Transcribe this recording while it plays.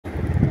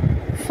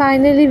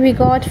Finally, we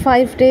got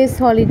 5 days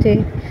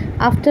holiday.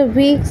 After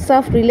weeks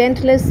of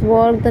relentless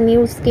work, the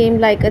news came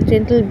like a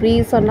gentle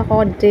breeze on a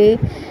hot day.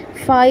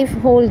 5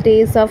 whole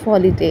days of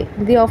holiday.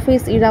 The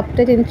office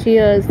erupted in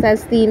cheers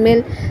as the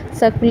email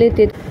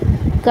circulated,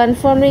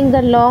 confirming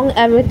the long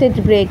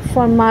awaited break.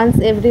 For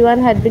months,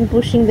 everyone had been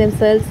pushing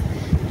themselves,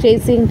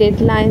 chasing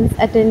deadlines,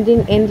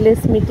 attending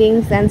endless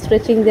meetings, and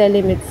stretching their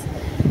limits.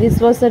 This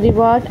was a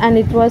reward,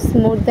 and it was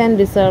more than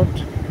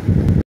deserved.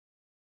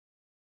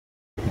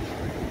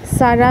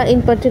 Sarah,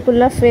 in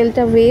particular, felt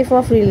a wave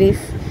of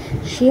relief.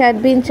 She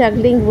had been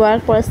juggling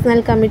work,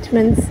 personal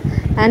commitments,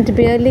 and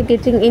barely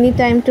getting any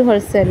time to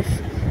herself.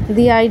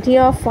 The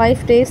idea of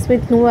 5 days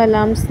with no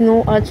alarms, no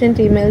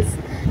urgent emails,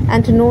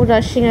 and no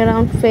rushing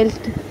around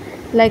felt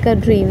like a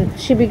dream.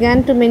 She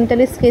began to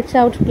mentally sketch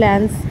out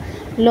plans: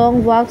 long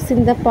walks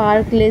in the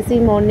park, lazy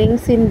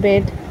mornings in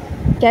bed,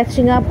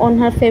 catching up on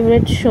her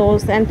favorite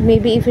shows, and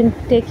maybe even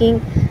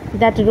taking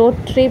that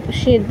road trip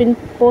she had been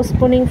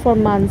postponing for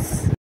months.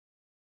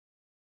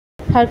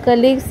 Her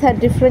colleagues had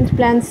different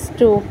plans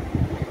too.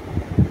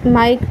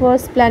 Mike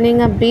was planning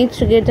a beach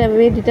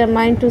getaway,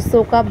 determined to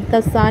soak up the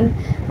sun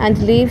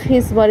and leave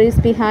his worries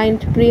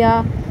behind. Priya,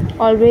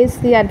 always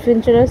the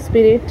adventurous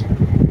spirit,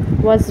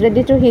 was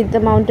ready to hit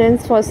the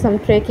mountains for some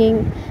trekking.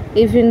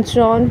 Even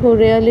John, who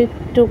rarely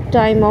took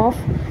time off,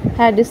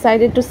 had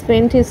decided to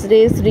spend his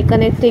days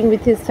reconnecting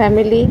with his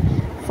family,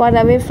 far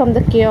away from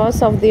the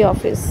chaos of the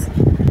office.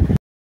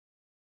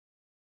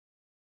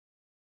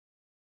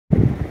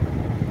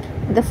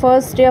 The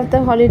first day of the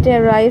holiday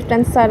arrived,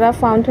 and Sarah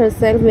found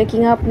herself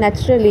waking up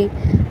naturally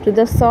to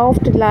the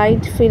soft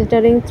light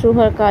filtering through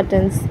her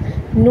curtains.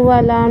 No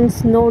alarms,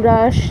 no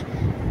rush.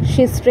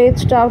 She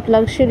stretched out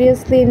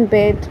luxuriously in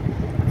bed,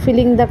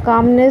 feeling the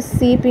calmness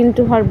seep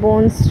into her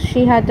bones.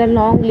 She had a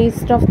long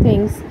list of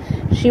things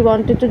she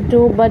wanted to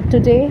do, but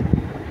today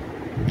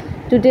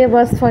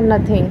was for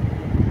nothing.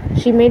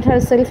 She made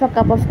herself a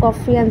cup of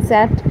coffee and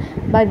sat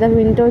by the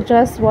window,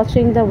 just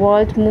watching the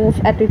world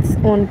move at its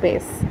own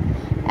pace.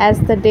 As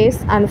the days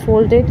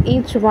unfolded,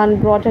 each one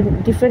brought a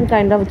different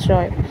kind of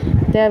joy.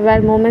 There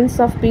were moments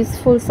of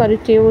peaceful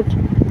solitude,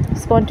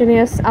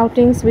 spontaneous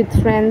outings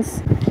with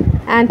friends,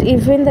 and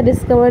even the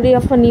discovery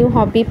of a new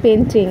hobby: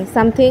 painting,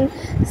 something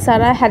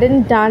Sarah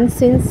hadn't done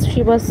since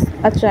she was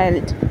a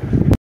child.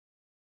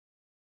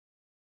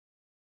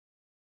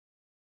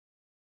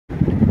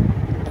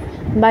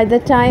 By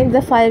the time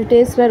the 5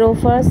 days were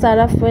over,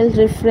 Sarah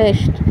felt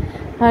refreshed,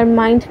 her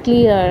mind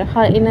clear,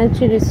 her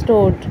energy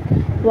restored.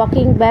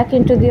 Walking back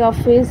into the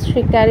office,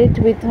 she carried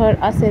with her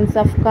a sense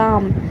of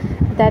calm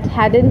that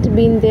hadn't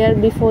been there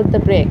before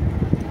the break.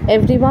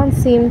 Everyone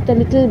seemed a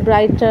little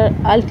brighter,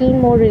 a little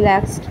more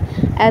relaxed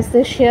as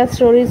they shared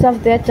stories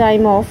of their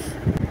time off.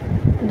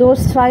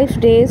 Those 5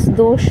 days,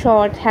 though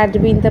short, had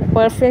been the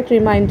perfect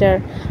reminder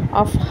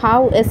of how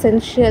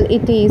essential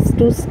it is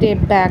to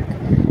step back,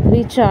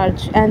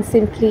 recharge, and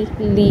simply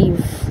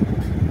live.